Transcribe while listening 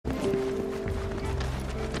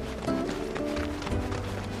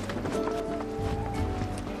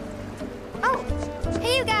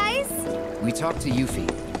talked to Yuffie.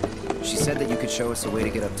 She said that you could show us a way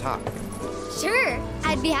to get up top. Sure,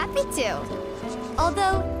 I'd be happy to.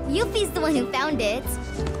 Although, Yuffie's the one who found it.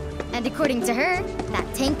 And according to her,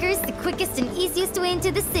 that tanker's the quickest and easiest way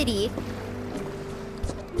into the city.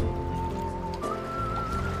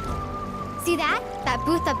 See that? That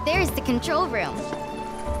booth up there is the control room.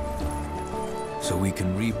 So we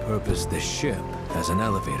can repurpose this ship as an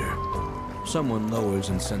elevator. Someone lowers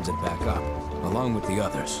and sends it back up, along with the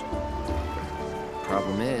others.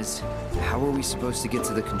 Problem is, how are we supposed to get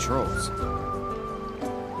to the controls?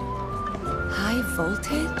 High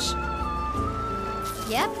voltage?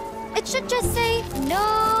 Yep, it should just say,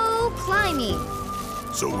 no climbing.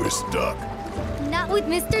 So we're stuck. Not with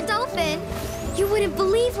Mr. Dolphin. You wouldn't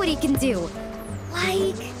believe what he can do.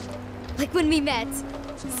 Like when we met.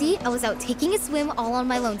 See, I was out taking a swim all on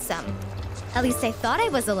my lonesome. At least I thought I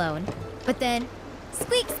was alone. But then,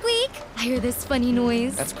 squeak, squeak, I hear this funny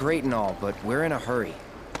noise. That's great and all, but we're in a hurry.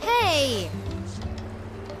 Hey!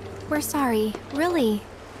 We're sorry, really.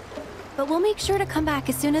 But we'll make sure to come back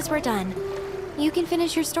as soon as we're done. You can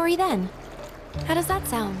finish your story then. How does that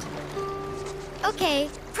sound? Okay,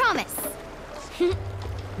 promise.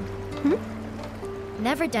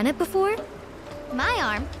 Never done it before? My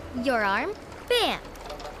arm, your arm, bam!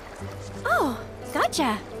 Oh,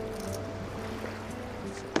 gotcha.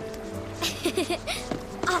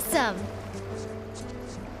 Awesome!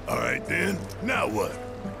 All right then, now what?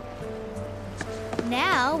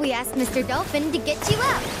 Now we ask Mr. Dolphin to get you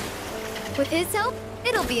up. With his help,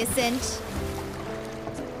 it'll be a cinch.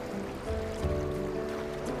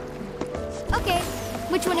 Okay,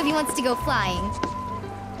 which one of you wants to go flying?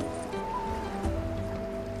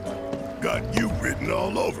 Got you written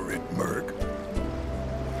all over it, Merc.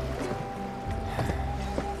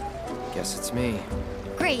 Guess it's me.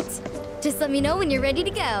 Great. Just let me know when you're ready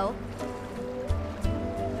to go.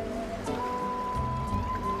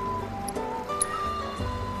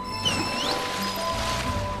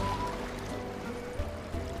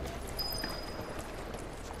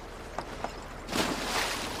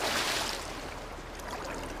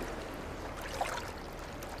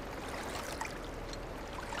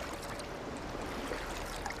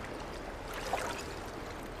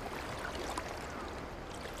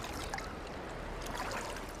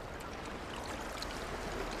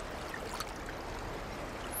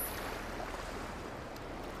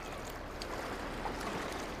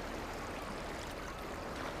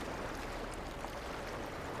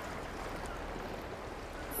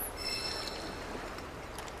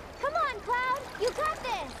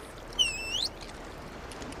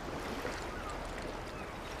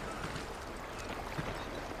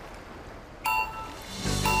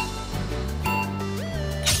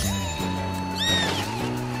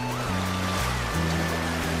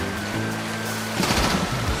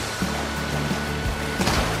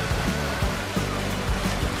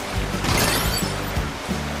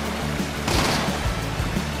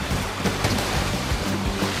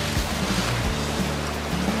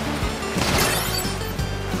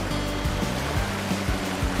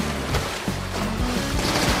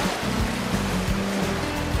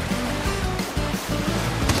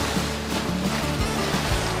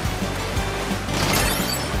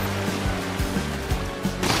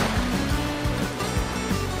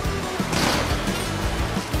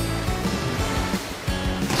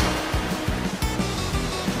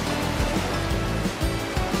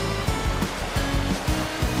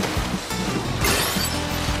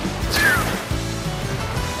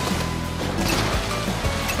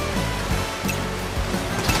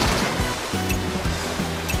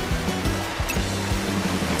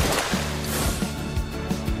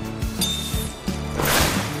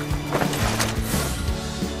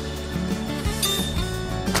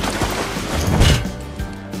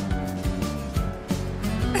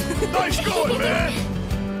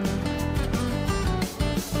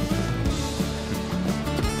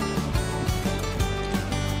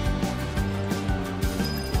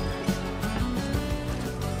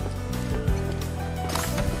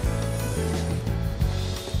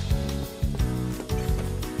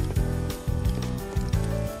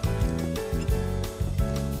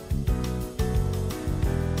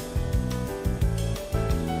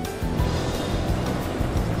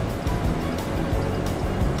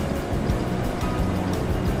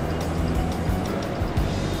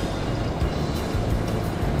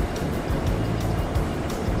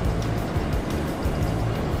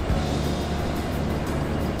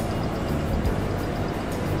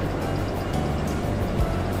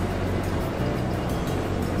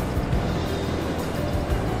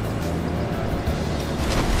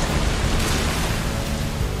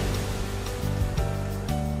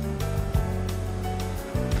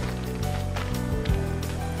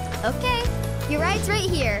 It's right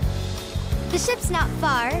here. The ship's not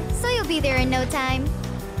far, so you'll be there in no time.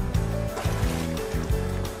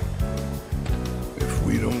 If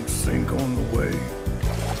we don't sink on the way,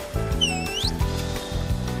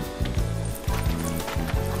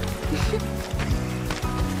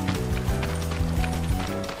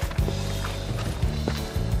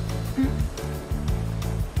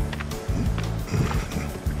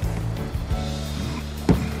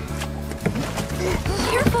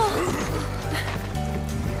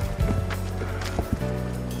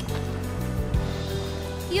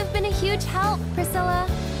 You've been a huge help, Priscilla.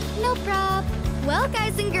 No prob. Well,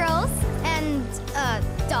 guys and girls, and,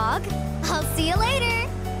 dog, I'll see you later.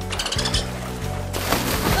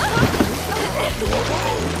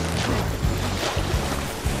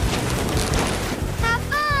 Have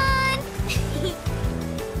fun!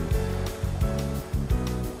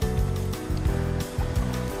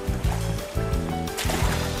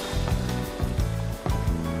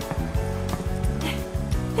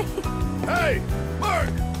 hey, Mark!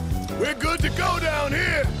 We're good to go down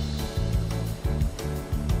here!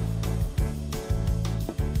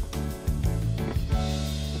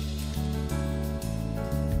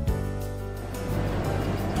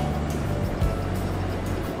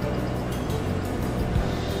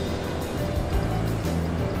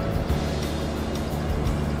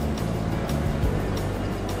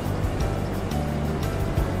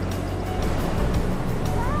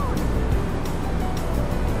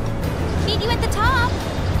 Meet you at the top.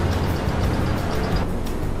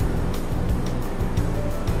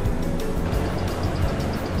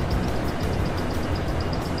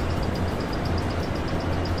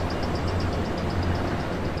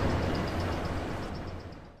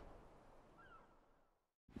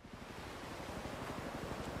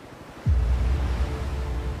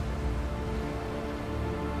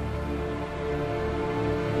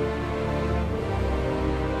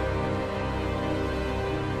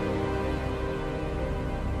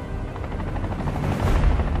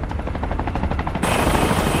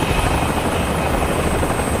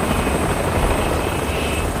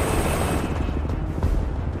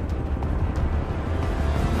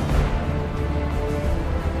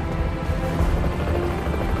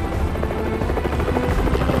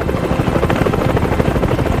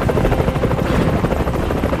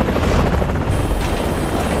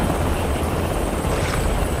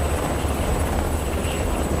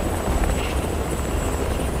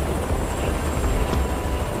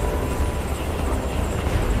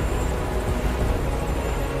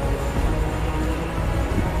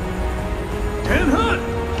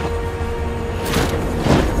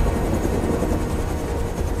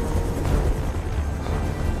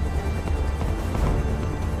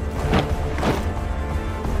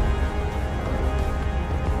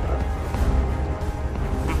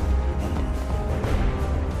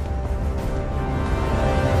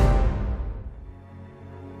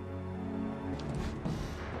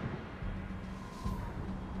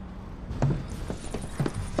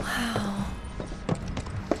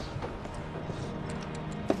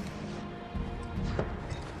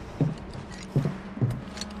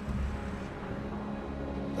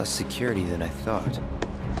 Less security than I thought.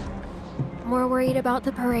 More worried about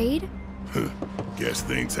the parade? Guess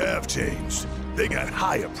things have changed. They got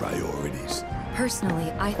higher priorities. Personally,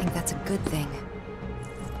 I think that's a good thing.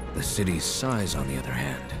 The city's size, on the other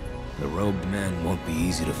hand. The robed men won't be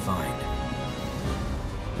easy to find.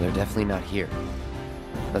 They're definitely not here.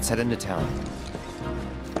 Let's head into town.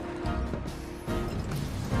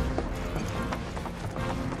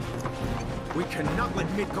 We cannot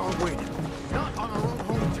let Midgard win. Not on our own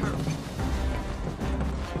home turf.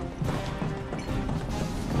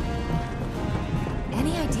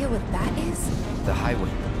 Any idea what that is? The Highway.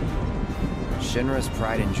 Shinra's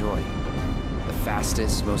pride and joy. The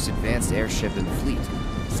fastest, most advanced airship in the fleet.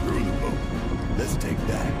 Screw the boat. Let's take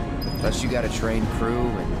that. Unless you got a trained crew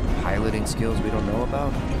and piloting skills we don't know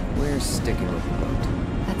about, we're sticking with the boat.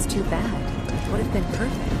 That's too bad. It would have been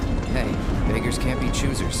perfect. Hey, beggars can't be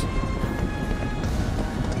choosers.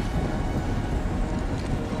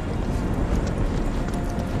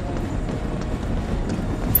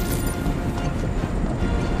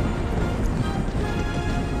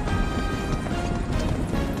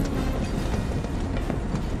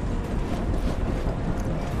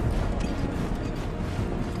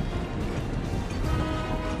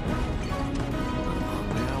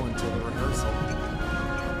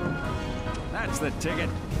 That's the ticket.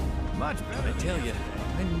 Much better. I tell you,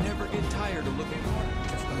 I never get tired of looking hard.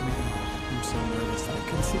 Just let me know. I'm so nervous that I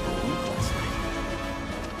couldn't see the leak last night.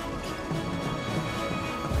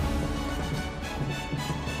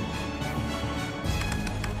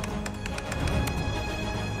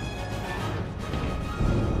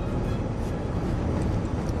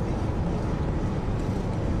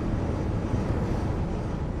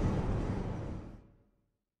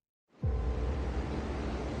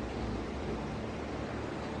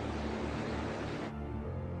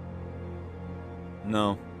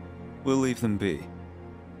 No, we'll leave them be.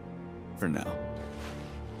 For now.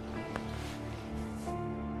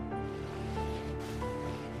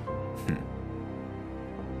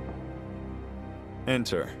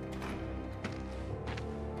 Enter.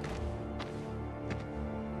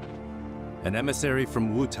 An emissary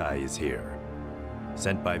from Wutai is here,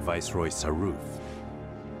 sent by Viceroy Saruth.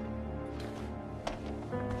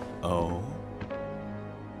 Oh?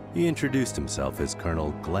 He introduced himself as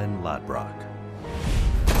Colonel Glenn Ladbrock.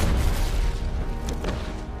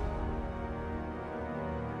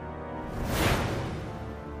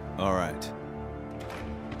 All right.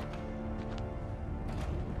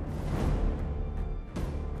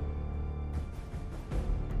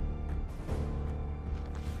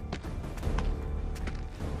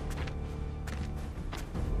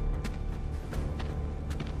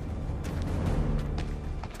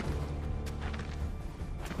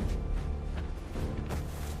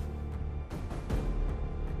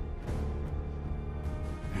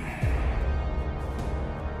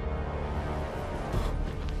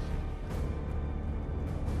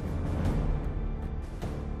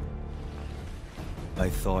 I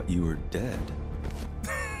thought you were dead.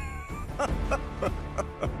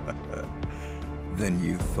 Then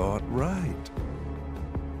you thought right.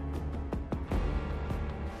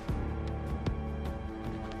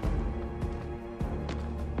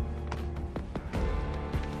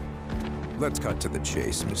 Let's cut to the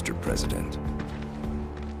chase, Mr. President.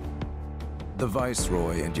 The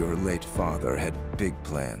Viceroy and your late father had big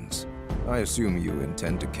plans. I assume you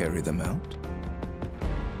intend to carry them out?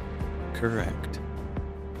 Correct.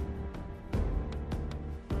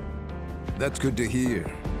 That's good to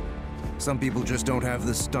hear. Some people just don't have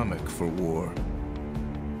the stomach for war.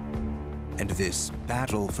 And this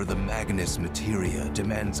battle for the Magnus Materia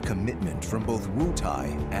demands commitment from both Wutai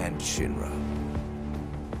and Shinra.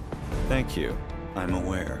 Thank you. I'm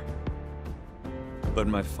aware. But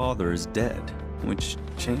my father is dead, which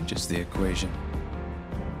changes the equation.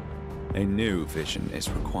 A new vision is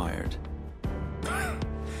required.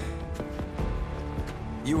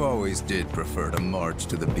 You always did prefer to march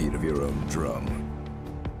to the beat of your own drum.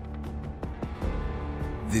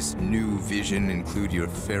 This new vision include your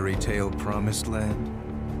fairy tale promised land?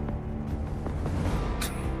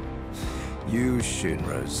 You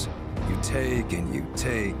Shinras, you take and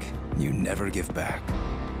you never give back.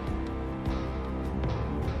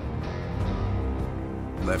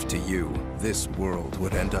 Left to you, this world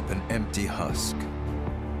would end up an empty husk.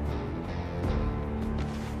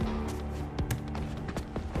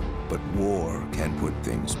 But war can put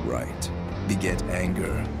things right, beget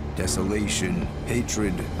anger, desolation,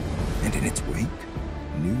 hatred, and in its wake,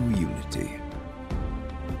 new unity.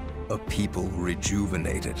 A people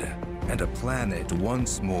rejuvenated, and a planet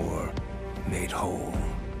once more made whole.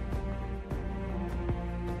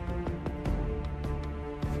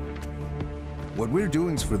 What we're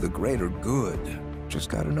doing's for the greater good. Just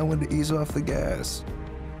gotta know when to ease off the gas.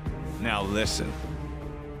 Now listen.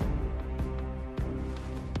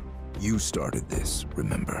 You started this,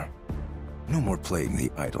 remember? No more playing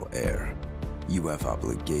the idle heir. You have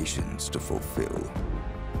obligations to fulfill.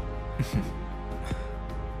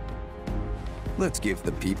 Let's give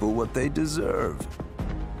the people what they deserve.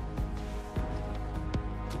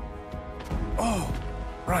 Oh,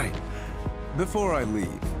 right. Before I leave,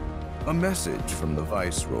 a message from the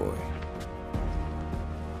Viceroy.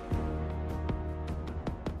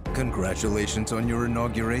 Congratulations on your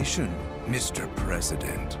inauguration, Mr.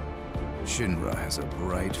 President. Shinra has a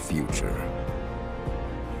bright future.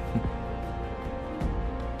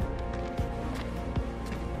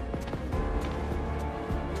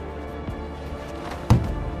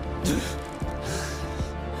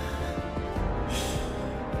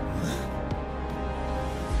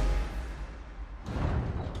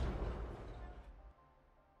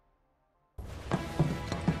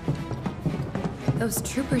 Those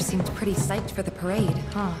troopers seemed pretty psyched for the parade,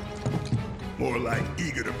 huh? More like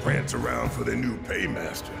eager to prance around for their new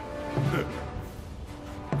paymaster.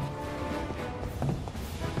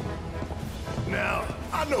 Now,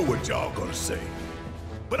 I know what y'all gonna say,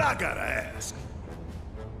 but I gotta ask.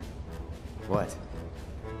 What?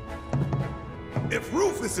 If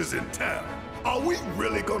Rufus is in town, are we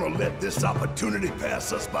really gonna let this opportunity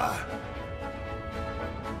pass us by?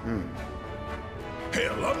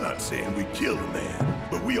 Hell, I'm not saying we kill the man,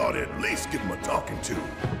 but we ought to at least give him a talking to.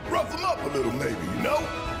 Rough him up a little maybe, you know?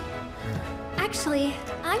 Actually,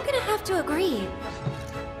 I'm gonna have to agree.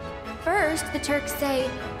 First, the Turks say,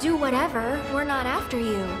 do whatever, we're not after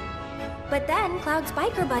you. But then Cloud's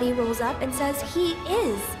biker buddy rolls up and says he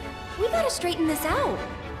is. We gotta straighten this out.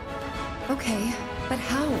 Okay, but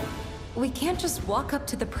how? We can't just walk up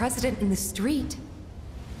to the president in the street.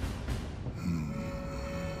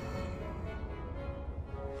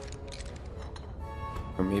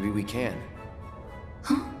 Or maybe we can.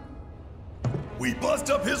 We bust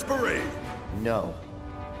up his parade! No.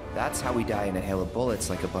 That's how we die in a hail of bullets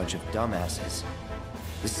like a bunch of dumbasses.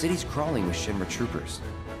 The city's crawling with Shinra troopers.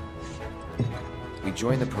 We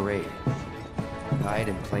join the parade. Hide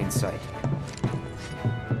in plain sight.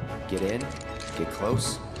 Get in, get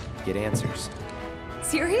close, get answers.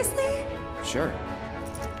 Seriously? Sure.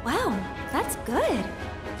 Wow, that's good.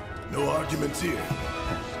 No arguments here.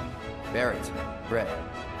 Barrett, Brett,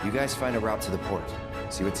 you guys find a route to the port.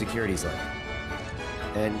 See what security's like.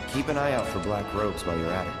 And keep an eye out for black robes while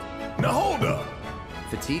you're at it. Now hold up!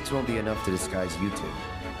 Fatigues won't be enough to disguise you two.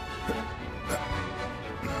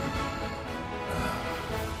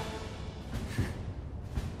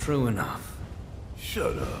 True enough.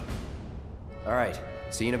 Shut up. Alright,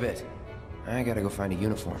 see you in a bit. I gotta go find a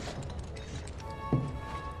uniform.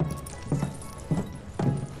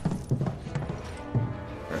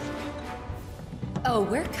 Oh,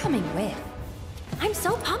 we're coming with. I'm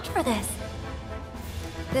so pumped for this.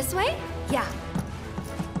 This way? Yeah.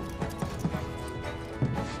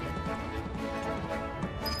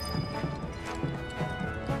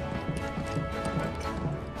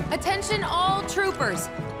 Attention all troopers.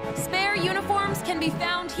 Spare uniforms can be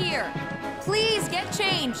found here. Please get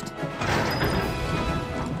changed. The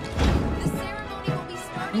ceremony will be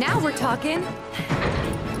starting Now we're soon. talking.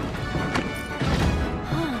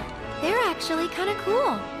 Huh. They're actually kind of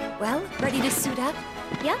cool. Well, ready to suit up?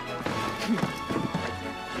 Yep.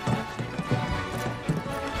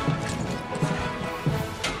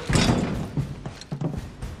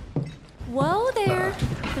 Whoa there.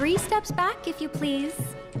 3 steps back, if you please.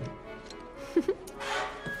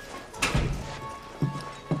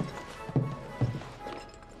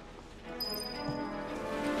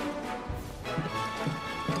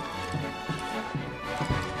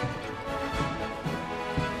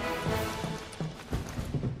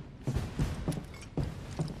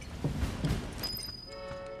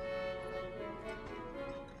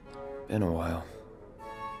 Been a while.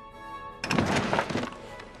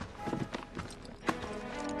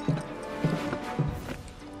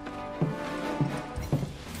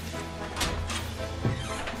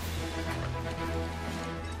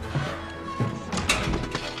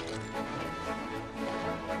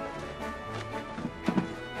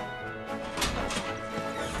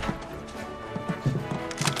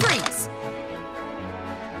 Freeze!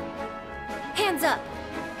 Hands up.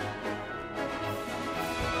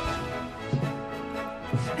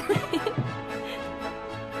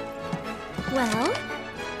 Well?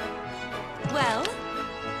 Well,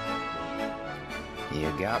 You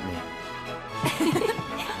got me.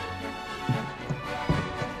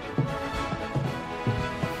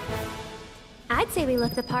 I'd say we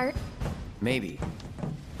look the part. Maybe.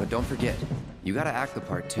 But don't forget, you gotta act the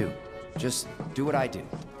part too. Just do what I do,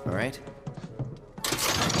 alright?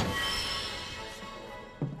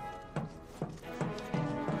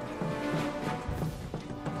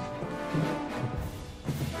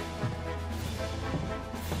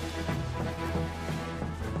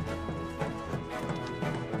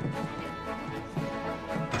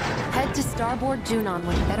 head to starboard Junon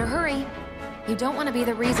when you better hurry. You don't want to be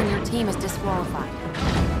the reason your team is disqualified.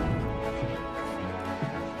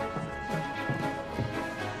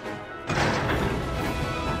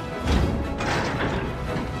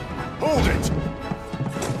 Hold it!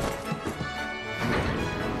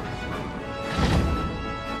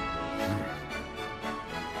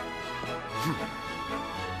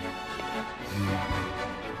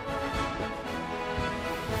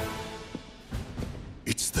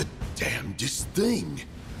 It's the damnedest thing.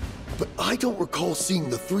 But I don't recall seeing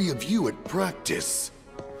the 3 of you at practice.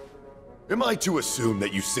 Am I to assume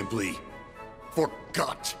that you simply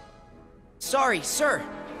forgot? Sorry, sir!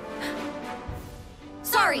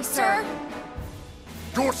 Sorry, sir!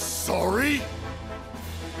 You're sorry?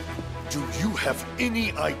 Do you have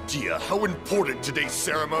any idea how important today's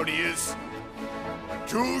ceremony is?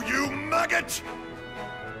 Do you, maggot?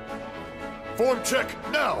 Form check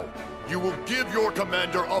now! You will give your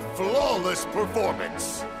commander a flawless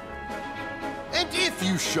performance. And if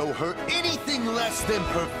you show her anything less than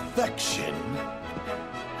perfection,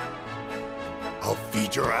 I'll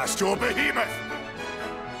feed your ass to a behemoth!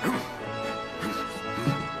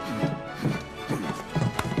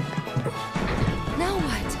 Now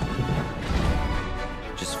what?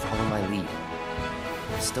 Just follow my lead.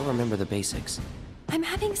 Still remember the basics. I'm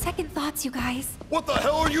having second thoughts, you guys. What the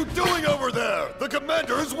hell are you doing over there? The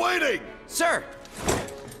commander is waiting! Sir!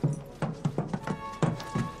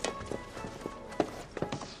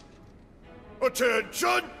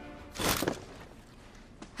 Attention!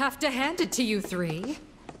 Have to hand it to you three.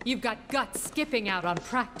 You've got guts skipping out on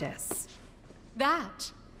practice.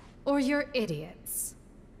 That, or you're idiots.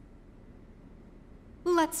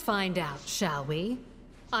 Let's find out, shall we?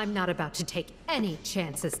 I'm not about to take any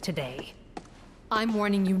chances today. I'm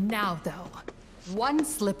warning you now, though. One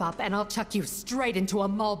slip up and I'll chuck you straight into a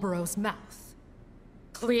Marlboro's mouth.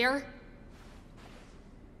 Clear?